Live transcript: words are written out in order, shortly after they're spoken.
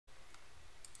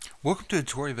Welcome to a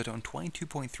tutorial video on Twine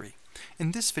 2.3.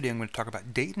 In this video I'm going to talk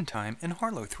about date and time in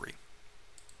Harlowe 3.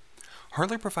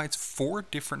 Harlowe provides 4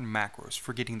 different macros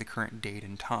for getting the current date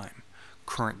and time.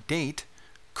 Current date,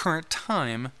 current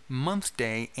time, month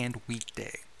day, and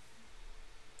weekday.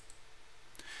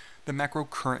 The macro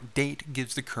current date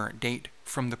gives the current date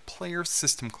from the player's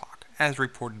system clock as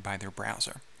reported by their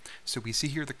browser. So we see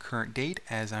here the current date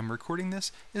as I'm recording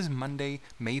this is Monday,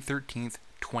 May 13th,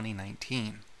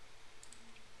 2019.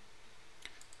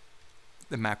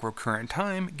 The macro current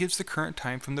time gives the current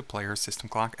time from the player's system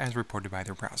clock as reported by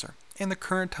their browser. And the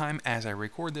current time as I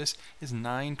record this is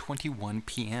 9:21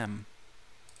 p.m.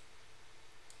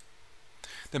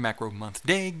 The macro month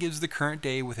day gives the current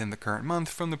day within the current month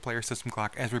from the player's system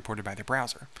clock as reported by their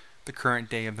browser. The current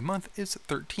day of the month is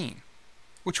 13,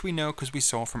 which we know because we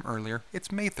saw from earlier it's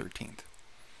May 13th.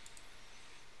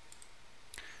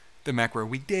 The macro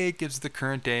weekday gives the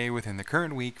current day within the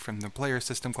current week from the player's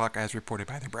system clock as reported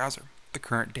by their browser. The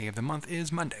current day of the month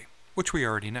is Monday, which we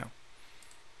already know.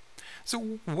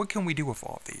 So what can we do with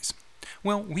all of these?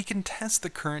 Well, we can test the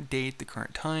current date, the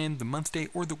current time, the month day,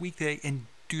 or the weekday and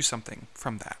do something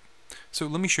from that. So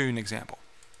let me show you an example.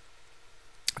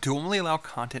 To only allow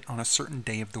content on a certain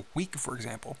day of the week, for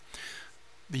example,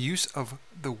 the use of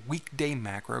the weekday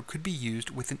macro could be used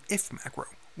with an if macro.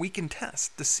 We can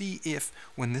test to see if,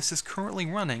 when this is currently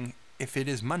running, if it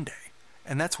is Monday.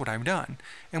 And that's what I've done.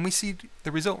 And we see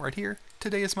the result right here.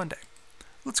 Today is Monday.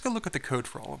 Let's go look at the code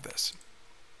for all of this.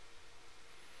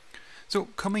 So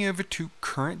coming over to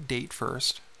current date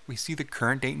first, we see the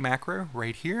current date macro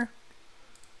right here.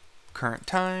 Current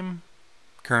time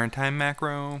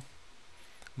macro,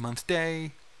 month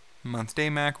day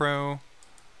macro,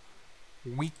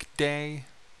 weekday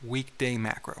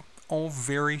macro. All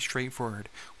very straightforward.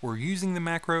 We're using the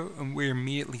macro and we're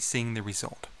immediately seeing the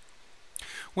result.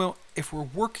 Well, if we're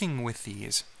working with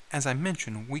these, as I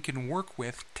mentioned, we can work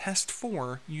with test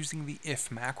for using the if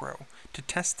macro to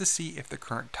test to see if the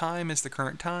current time is the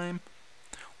current time,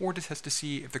 or to test to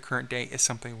see if the current day is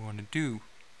something we want to do,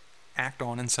 act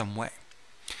on in some way.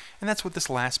 And that's what this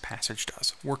last passage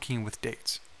does, working with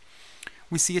dates.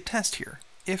 We see a test here.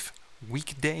 If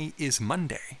weekday is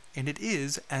Monday, and it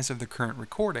is as of the current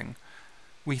recording,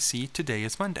 we see today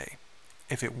is Monday.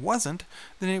 If it wasn't,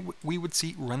 then we would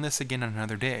see run this again on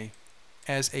another day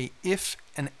as a if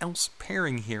and else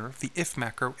pairing here of the if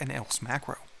macro and else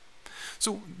macro.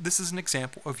 So this is an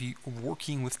example of you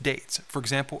working with dates. For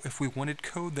example, if we wanted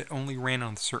code that only ran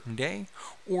on a certain day,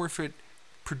 or if it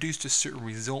produced a certain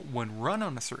result when run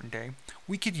on a certain day,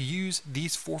 we could use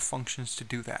these 4 functions to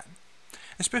do that.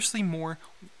 Especially more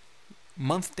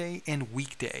month day and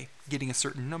weekday, getting a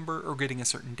certain number or getting a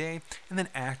certain day, and then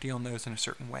acting on those in a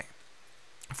certain way.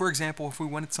 For example, if we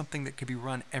wanted something that could be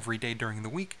run every day during the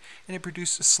week and it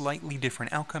produced a slightly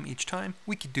different outcome each time,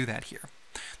 we could do that here.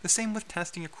 The same with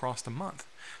testing across the month.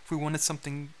 If we wanted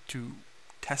something to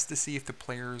test to see if the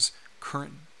player's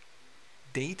current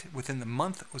date within the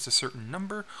month was a certain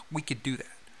number, we could do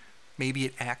that. Maybe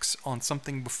it acts on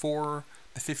something before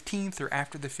the 15th or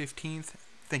after the 15th,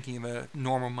 thinking of a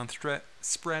normal month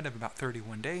spread of about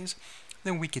 31 days,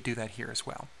 then we could do that here as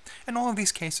well. In all of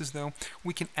these cases, though,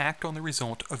 we can act on the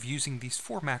result of using these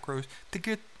 4 macros to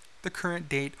get the current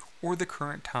date or the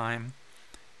current time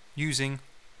using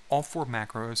all 4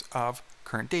 macros of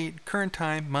current date, current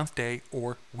time, month day,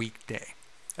 or weekday.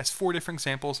 That's 4 different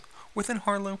examples within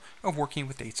Harlowe of working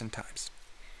with dates and times.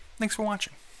 Thanks for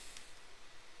watching.